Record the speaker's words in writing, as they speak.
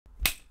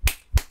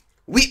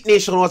Weep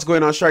Nation, what's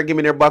going on? Sharc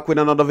Gaming here, back with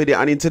another video,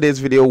 and in today's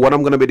video, what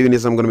I'm going to be doing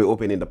is I'm going to be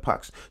opening the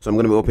packs. So I'm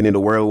going to be opening the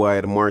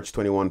Worldwide March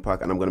 21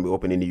 pack, and I'm going to be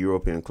opening the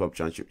European Club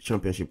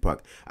Championship pack.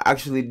 I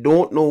actually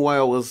don't know why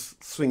I was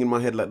swinging my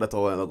head like that a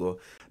while ago.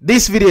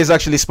 This video is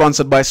actually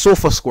sponsored by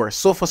SofaScore.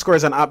 SofaScore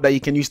is an app that you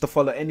can use to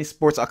follow any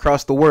sports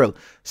across the world.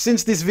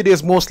 Since this video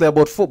is mostly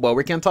about football,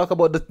 we can talk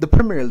about the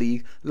Premier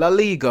League, La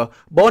Liga,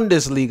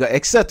 Bundesliga,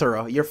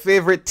 etc. Your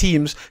favorite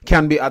teams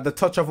can be at the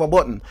touch of a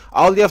button.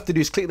 All you have to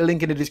do is click the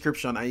link in the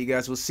description and you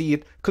guys will see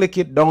it. Click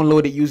it,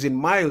 download it using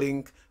my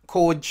link,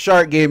 code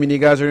Sharc Gaming. You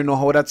guys already know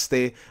how that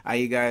stay. And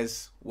you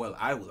guys, well,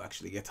 I will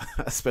actually get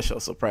a special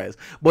surprise.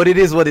 But it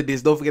is what it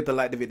is. Don't forget to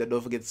like the video,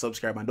 don't forget to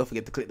subscribe, and don't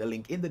forget to click the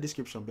link in the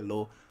description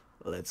below.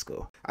 Let's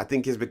go. I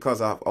think it's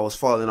because I was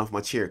falling off my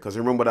chair. Because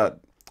remember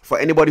that for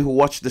anybody who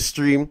watched the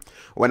stream,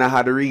 when I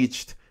had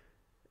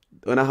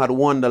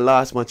won the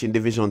last match in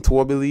Division 2,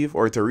 I believe,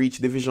 or to reach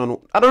Division,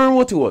 I don't remember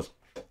what it was.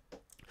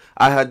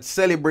 I had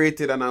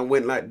celebrated and I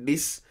went like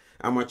this,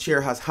 and my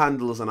chair has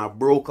handles, and I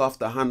broke off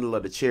the handle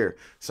of the chair.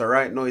 So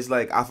right now it's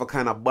like I have to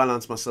kind of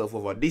balance myself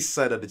over this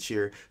side of the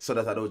chair so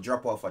that I don't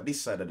drop off at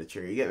this side of the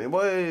chair. You get me?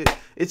 But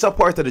it's a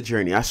part of the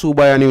journey. I should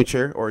buy a new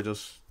chair or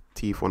just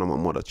thief one of my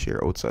mother's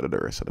chair outside of the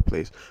rest of the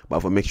place, but I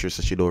have to make sure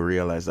so she don't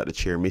realize that the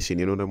chair missing,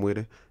 you know what I'm with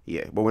it?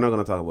 Yeah, but we're not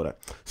gonna talk about that.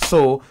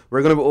 So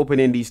we're gonna be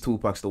opening these two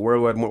packs, the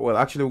Worldwide, well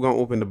actually we're gonna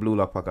open the Blue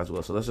Lock pack as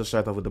well. So let's just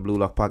start off with the Blue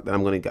Lock pack. Then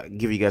I'm gonna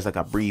give you guys like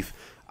a brief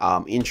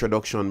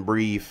introduction,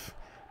 brief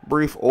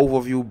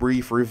overview,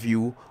 brief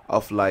review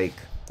of, like,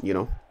 you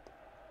know,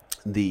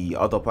 the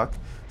other pack.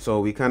 So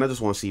we kind of just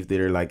want to see if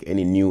there are like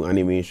any new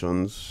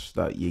animations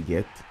that you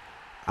get.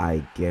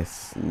 I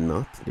guess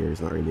not. There is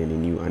not really any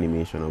new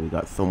animation. And we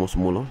got Thomas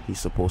Muller.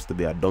 He's supposed to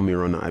be a dummy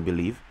runner, I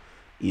believe.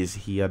 Is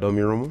he a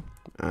dummy runner?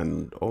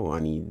 And oh,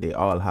 and they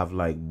all have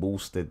like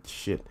boosted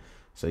shit.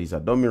 So he's a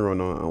dummy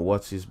runner. And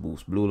what's his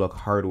boost? Blue Lock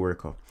hard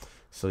worker.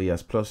 So he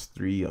has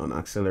 +3 on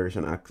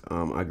acceleration,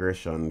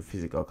 aggression,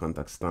 physical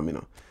contact,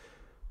 stamina.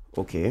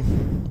 Okay.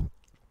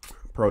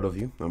 Proud of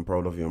you. I'm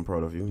proud of you. I'm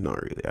proud of you.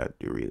 Not really. It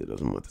really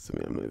doesn't matter to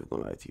me. I'm not even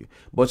gonna lie to you.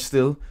 But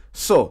still,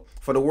 so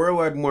for the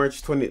Worldwide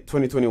March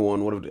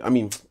 2021,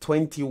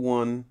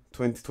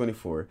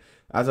 2024,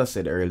 as I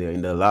said earlier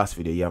in the last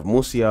video, you have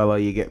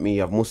Musiala, you get me,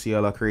 you have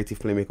Musiala, creative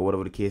playmaker,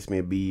 whatever the case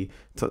may be.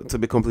 To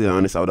be completely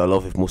honest, I would have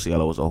loved if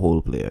Musiala was a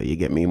whole player. You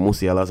get me?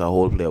 Musiala's a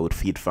whole player, would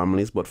feed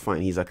families, but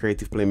fine, he's a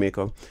creative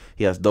playmaker.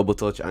 He has double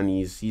touch, and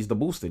he's the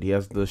boosted. He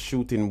has the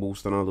shooting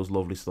boost and all those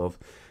lovely stuff.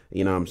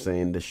 You know what I'm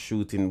saying? The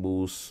shooting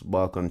boost,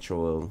 ball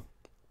control,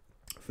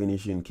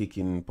 finishing,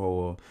 kicking,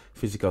 power,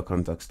 physical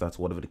contact stats,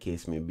 whatever the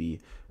case may be.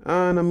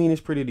 And I mean,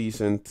 it's pretty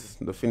decent.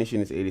 The finishing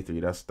is 83.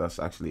 That's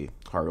actually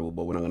horrible,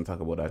 but we're not going to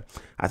talk about that.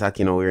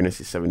 Attacking awareness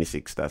is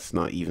 76. That's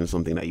not even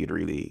something that you'd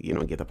really, you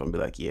know, get up and be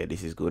like, yeah,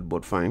 this is good,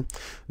 but fine.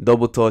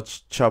 Double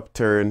touch, chop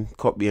turn,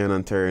 cut behind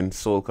and turn,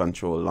 soul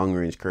control, long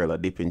range curler,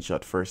 dipping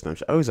shot, first time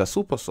shot. Oh, he's a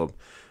super sub.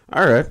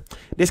 Alright,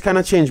 this kind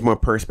of changed my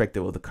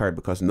perspective of the card,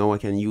 because now I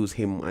can use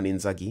him and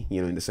Inzaghi, you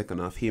know, in the second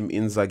half. Him,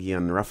 Inzaghi,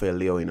 and Rafael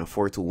Leo in a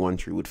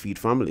 4-2-1-3 would feed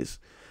families.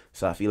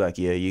 So I feel like,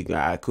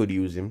 yeah, I could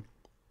use him.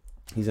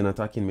 He's an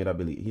attacking mid, I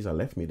believe. He's a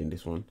left mid in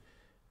this one.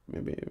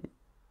 Maybe.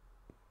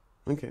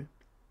 Okay.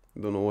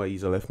 Don't know why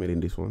he's a left mid in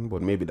this one,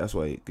 but maybe that's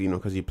why, you know,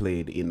 because he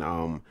played in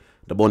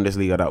the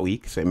Bundesliga that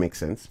week, so it makes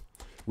sense.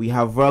 We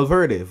have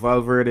Valverde.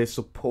 Valverde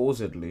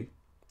supposedly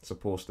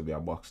supposed to be a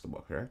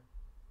box-to-box, right?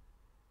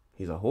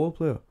 He's a whole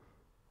player.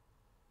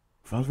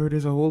 Valverde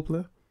is a whole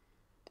player?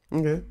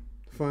 Okay,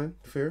 fine,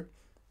 fair.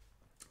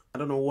 I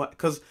don't know what,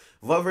 because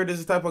Valverde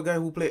is the type of guy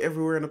who play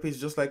everywhere in the pitch,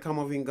 just like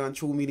Camavinga and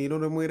Chumini, you know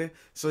them way there?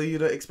 So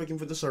you'd expect him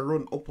for just a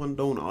run up and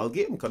down all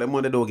game, because them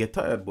don't get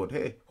tired, but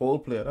hey, whole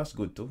player, that's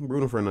good too.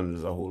 Bruno Fernandes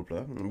is a whole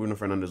player. And Bruno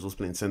Fernandes was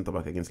playing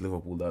centre-back against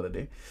Liverpool the other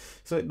day.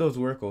 So it does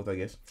work out, I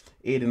guess.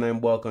 89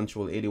 ball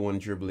control, 81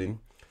 dribbling.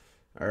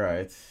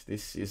 Alright,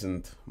 this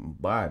isn't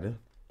bad,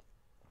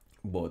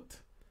 but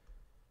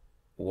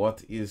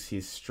what is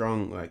his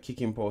strong, like,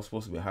 kicking power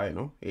supposed to be high,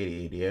 no?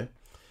 88, yeah.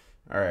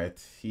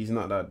 Alright, he's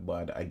not that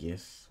bad, I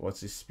guess.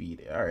 What's his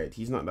speed? Alright,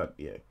 he's not that,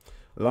 yeah.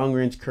 Long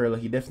range curler,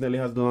 he definitely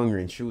has the long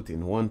range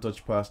shooting. One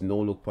touch pass, no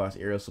look pass,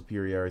 aerial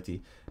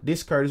superiority.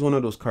 This card is one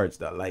of those cards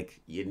that,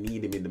 like, you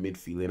need him in the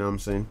midfield, you know what I'm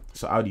saying?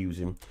 So I'd use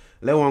him.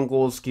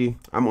 Lewandowski,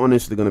 I'm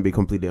honestly going to be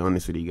completely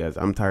honest with you guys.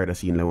 I'm tired of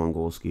seeing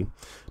Lewandowski.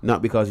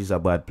 Not because he's a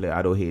bad player,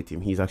 I don't hate him.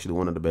 He's actually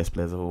one of the best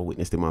players I've ever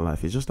witnessed in my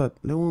life. It's just that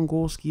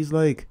Lewandowski is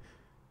like,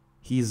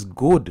 he's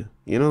good,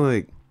 you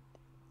know,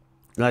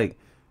 like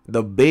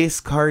the base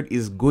card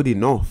is good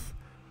enough.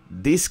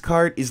 This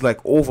card is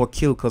like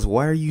overkill, because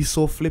why are you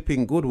so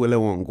flipping good with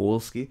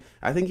Lewandowski?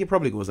 I think he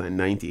probably goes like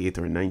 98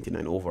 or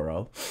 99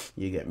 overall.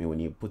 You get me, when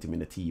you put him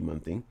in the team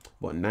and thing.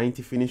 But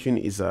 90 finishing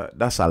is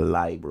that's a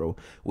lie, bro.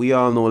 We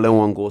all know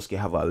Lewandowski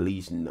have at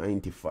least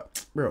 95.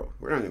 Bro,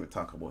 we're not gonna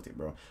talk about it,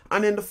 bro.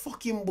 And then the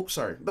fucking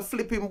the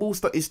flipping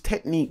booster is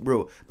technique,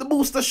 bro. The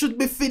booster should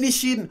be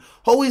finishing.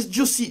 How is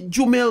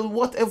Jumel,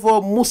 whatever,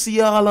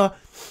 Musiala?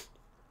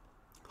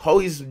 How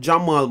is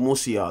Jamal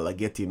Musiala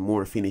getting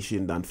more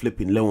finishing than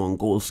flipping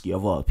Lewandowski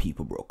of all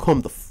people, bro?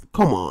 Come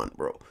on,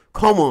 bro.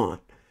 Come on.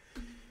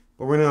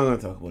 But we're not gonna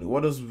talk about it.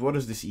 What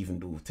does this even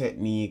do?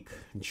 Technique,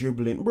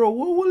 dribbling, bro.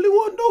 What will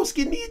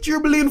Lewandowski need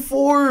dribbling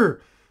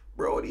for,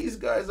 bro? These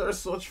guys are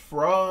such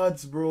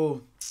frauds,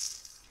 bro.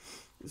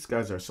 These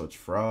guys are such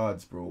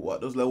frauds, bro.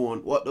 What does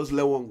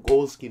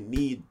Lewandowski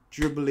need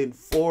dribbling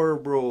for,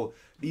 bro?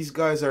 These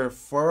guys are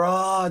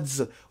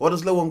frauds. What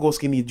does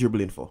Lewandowski need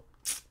dribbling for?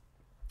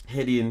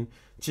 Heading,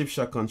 chip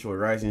shot control,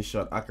 rising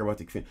shot,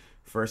 acrobatic fin.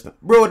 First time.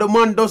 Bro, the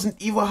man doesn't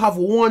even have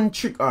one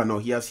trick. Oh no,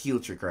 he has heel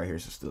trick right here,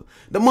 so still.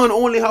 The man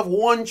only have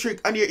one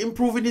trick and you're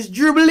improving his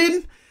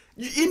dribbling.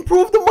 You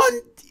improve the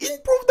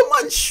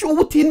man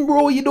shooting,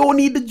 bro. You don't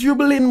need the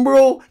dribbling,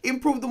 bro.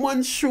 Improve the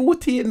man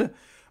shooting.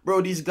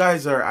 Bro, these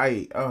guys are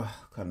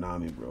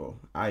Konami, bro.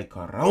 Ay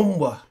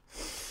caramba.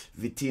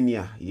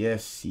 Vitinha,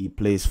 yes, he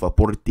plays for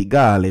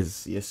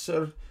Portugales. Yes,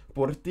 sir.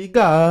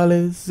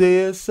 Portugales,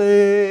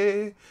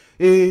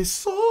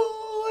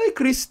 soy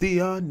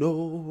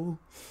Cristiano.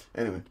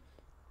 Anyway,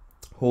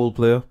 whole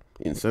player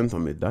in center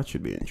mid. That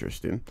should be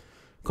interesting.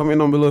 Comment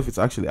down below if it's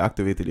actually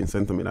activated in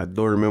center mid. I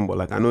don't remember.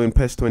 Like, I know in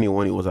PES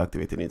 21 it was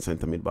activated in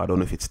center mid, but I don't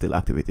know if it's still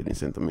activated in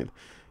center mid.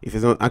 If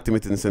it's not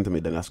activated in center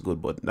mid, then that's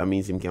good. But that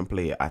means him can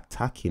play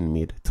attacking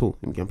mid too.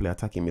 Him can play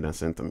attacking mid and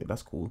center mid.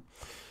 That's cool.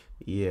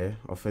 Yeah,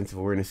 offensive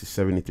awareness is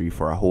 73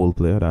 for a whole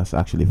player. That's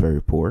actually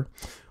very poor.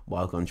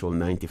 Ball control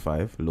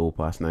 95, low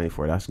pass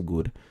 94. That's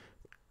good.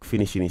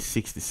 Finishing is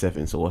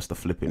 67. So what's the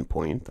flipping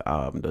point?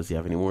 Does he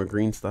have any more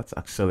green stats?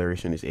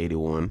 Acceleration is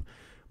 81.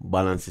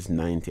 Balance is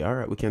 90. All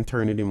right, we can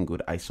turn it in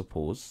good, I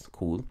suppose.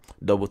 Cool.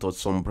 Double touch,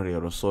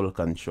 sombrero, soul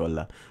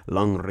controller,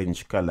 long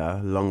range color,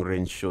 long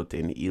range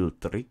shooting, ill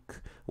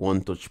trick,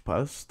 one touch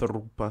pass,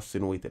 through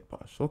passing, weighted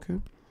pass. Okay.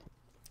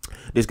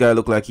 This guy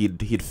looked like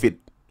he'd fit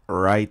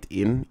right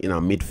in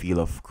a midfield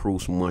of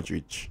Kroos,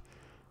 Modric,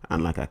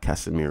 and like a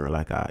Casemiro.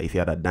 Like if you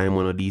had a dime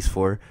one of these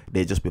four,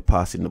 they'd just be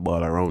passing the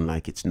ball around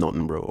like it's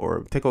nothing, bro.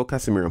 Or take out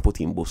Casemiro and put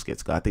in Busquets,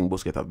 because I think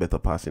Busquets have better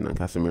passing than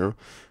Casemiro.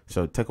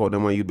 So take out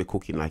them and you'd be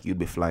cooking, like you'd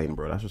be flying,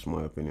 bro. That's just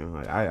my opinion.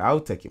 Like,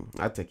 I'll take him.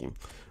 I'll take him.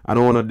 I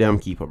don't want a damn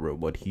keeper, bro.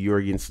 But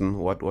Jurgensen,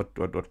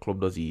 what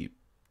club does he?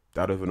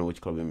 I don't even know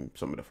which club him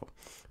somebody for.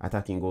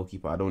 Attacking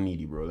goalkeeper. I don't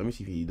need you, bro. Let me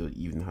see if he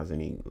even has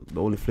any.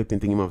 The only flipping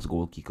thing he has is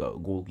goalkeeper,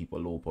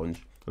 low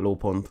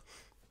punt.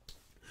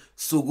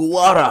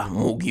 Sugawara,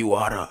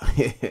 Mugiwara.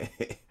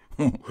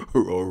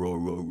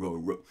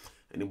 Ro.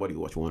 Anybody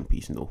watch One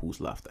Piece know whose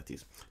laugh that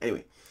is.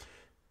 Anyway,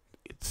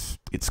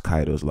 it's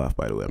Kaido's laugh,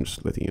 by the way. I'm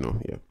just letting you know.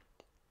 Yeah.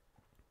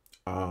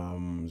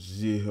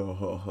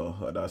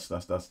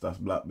 That's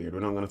Blackbeard. We're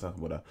not gonna talk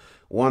about that.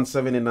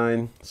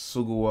 179,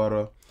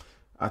 Sugawara,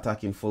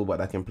 attacking fullback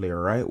that can play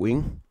right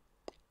wing,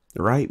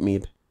 right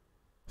mid,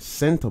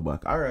 center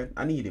back. All right,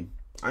 I need him.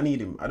 I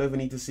don't even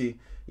need to see.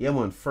 Yeah,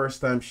 man.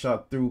 First time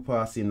shot, through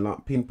passing,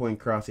 pinpoint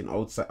crossing,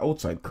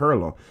 outside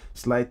curler,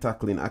 slide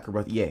tackling,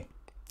 acrobat. Yeah,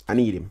 I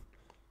need him.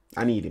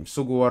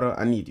 Sugawara,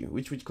 I need you.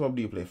 Which club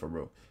do you play for,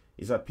 bro?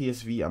 Is that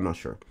PSV? I'm not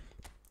sure.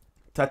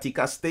 Tati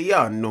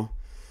Castellano,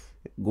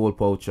 goal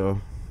poacher.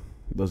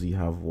 Does he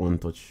have one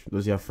touch?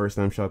 Does he have first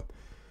time shot?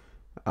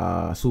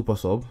 Super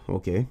sub.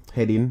 Okay.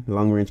 Heading,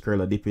 long range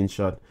curler, dipping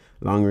shot,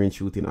 long range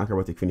shooting,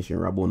 acrobatic finishing,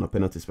 Rabona,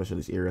 penalty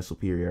specialist, area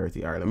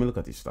superiority. All right, let me look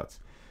at his stats.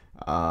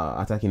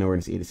 Attacking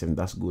awareness 87,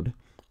 that's good.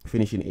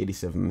 Finishing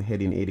 87,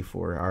 heading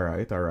 84. All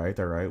right.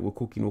 We're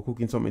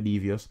cooking something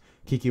devious.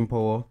 Kicking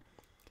power,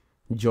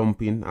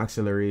 jumping,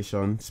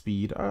 acceleration,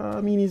 speed.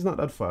 I mean, he's not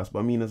that fast, but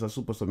I mean, as a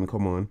super sub,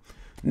 come on.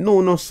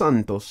 Nuno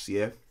Santos,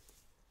 yeah.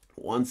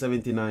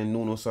 179,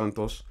 Nuno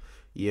Santos,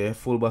 yeah.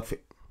 Fullback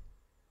fit.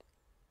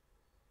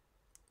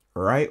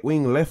 Right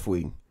wing, left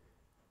wing,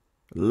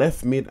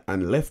 left mid,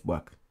 and left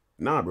back.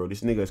 Nah, bro,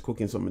 this nigga is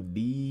cooking something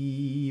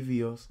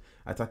devious.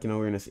 Attacking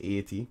awareness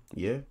 80.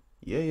 Yeah.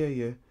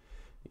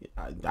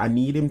 I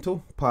need him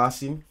to.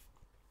 Passing.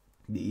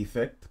 The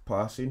effect.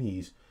 Passing.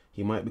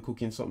 He might be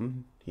cooking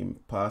something. Him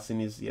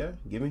passing is, yeah,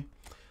 give me.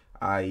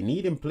 I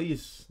need him,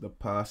 please. The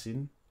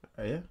passing.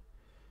 Yeah.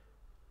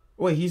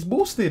 Wait, he's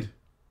boosted.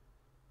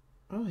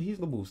 Oh, he's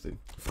the boosted.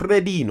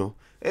 Fredino.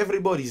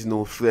 Everybody's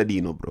know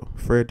Fredino, bro.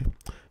 Fred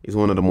is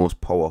one of the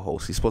most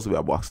powerhouse. He's supposed to be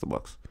a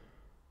box-to-box.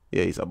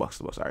 Yeah, he's a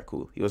box-to-box. Alright,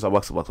 cool. He was a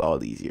box-to-box all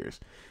these years.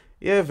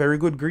 Yeah, very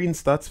good green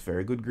stats.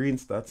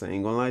 I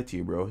ain't gonna lie to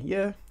you, bro.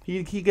 Yeah,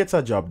 he gets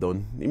a job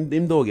done.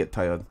 Him don't get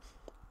tired.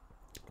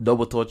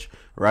 Double touch,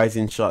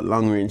 rising shot,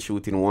 long range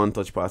shooting, one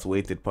touch pass,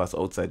 weighted pass,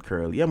 outside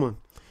curl. Yeah, man.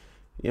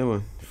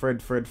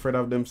 Fred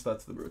have them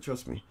stats, bro.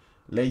 Trust me.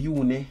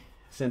 Leune,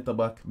 center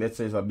back,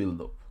 better is a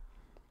build up.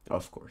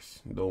 Of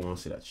course. Don't want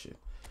to see that shit.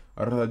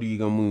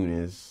 Rodrigo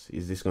Muniz.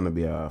 Is this gonna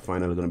be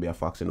finally gonna be a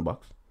fox in the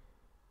box?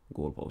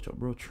 Goal poacher,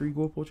 bro. 3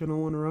 goal poacher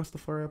and 1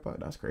 Rastafari pack.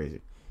 That's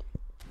crazy.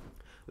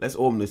 Let's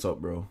open this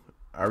up, bro.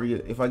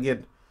 If I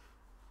get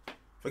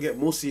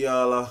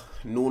Musiala,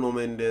 Nuno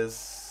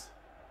Mendes,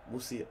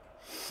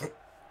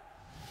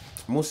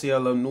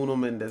 Musiala, Nuno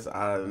Mendes,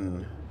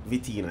 and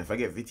Vitinha. If I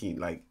get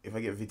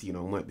Vitinha,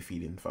 I might be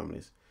feeding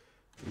families.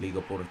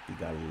 Liga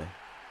Portugal.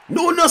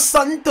 Nuno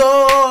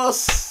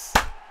Santos.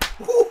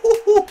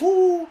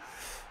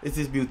 It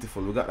is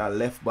beautiful. We got that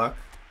left back.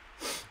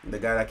 The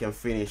guy that can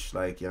finish,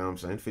 like, you know what I'm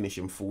saying? Finish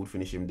him food,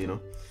 finish him dinner.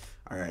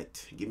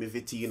 Alright, give me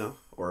Vitina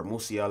or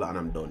Musiala and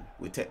I'm done.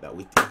 We take that.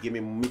 Give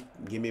me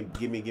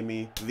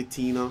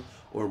Vitina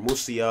or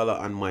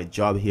Musiala and my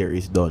job here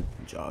is done.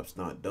 Job's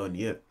not done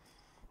yet.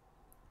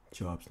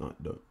 Job's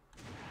not done.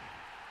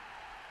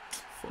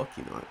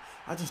 Fucking hell.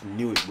 I just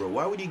knew it, bro.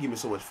 Why would you give me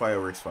so much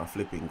fireworks for a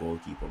flipping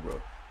goalkeeper,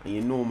 bro? And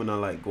you know I'm not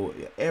like goal.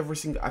 I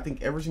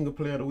think every single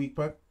player of the week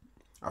pack,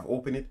 I've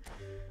opened it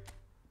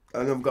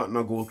and I've gotten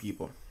a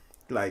goalkeeper.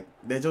 Like,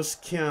 they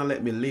just can't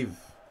let me live.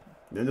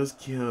 They just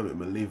can't let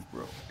me live,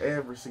 bro.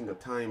 Every single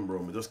time,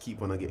 bro. I just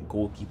keep on get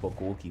goalkeeper,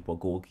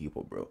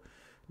 bro.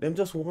 Them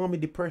just want me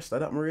depressed. I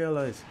don't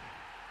realize.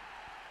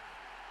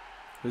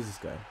 Who's this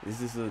guy? Is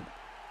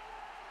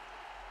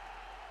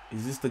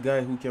this the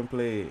guy who can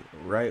play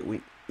right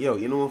wing? Yo,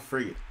 you know what?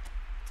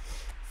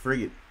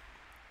 Frigate.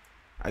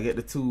 I get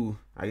the two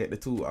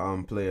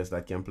players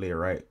that can play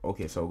right.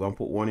 Okay, so we're gonna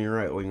put one in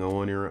right wing and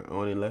one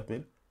in left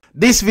mid.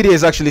 This video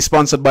is actually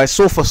sponsored by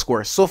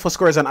SofaScore.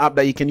 SofaScore is an app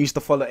that you can use to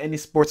follow any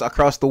sports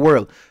across the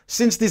world.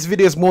 Since this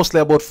video is mostly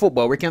about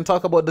football, we can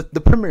talk about the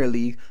Premier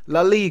League,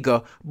 La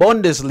Liga,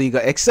 Bundesliga,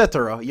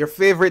 etc. Your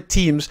favorite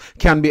teams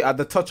can be at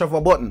the touch of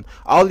a button.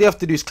 All you have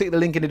to do is click the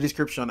link in the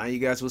description and you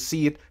guys will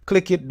see it.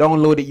 Click it,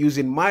 download it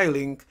using my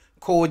link,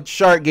 code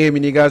Sharc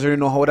Gaming. You guys already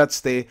know how that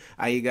stay.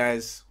 And you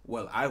guys,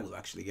 well, I will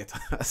actually get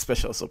a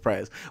special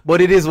surprise.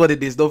 But it is what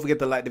it is. Don't forget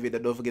to like the video.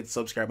 Don't forget to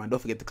subscribe. And don't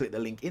forget to click the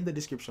link in the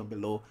description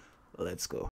below. Let's go.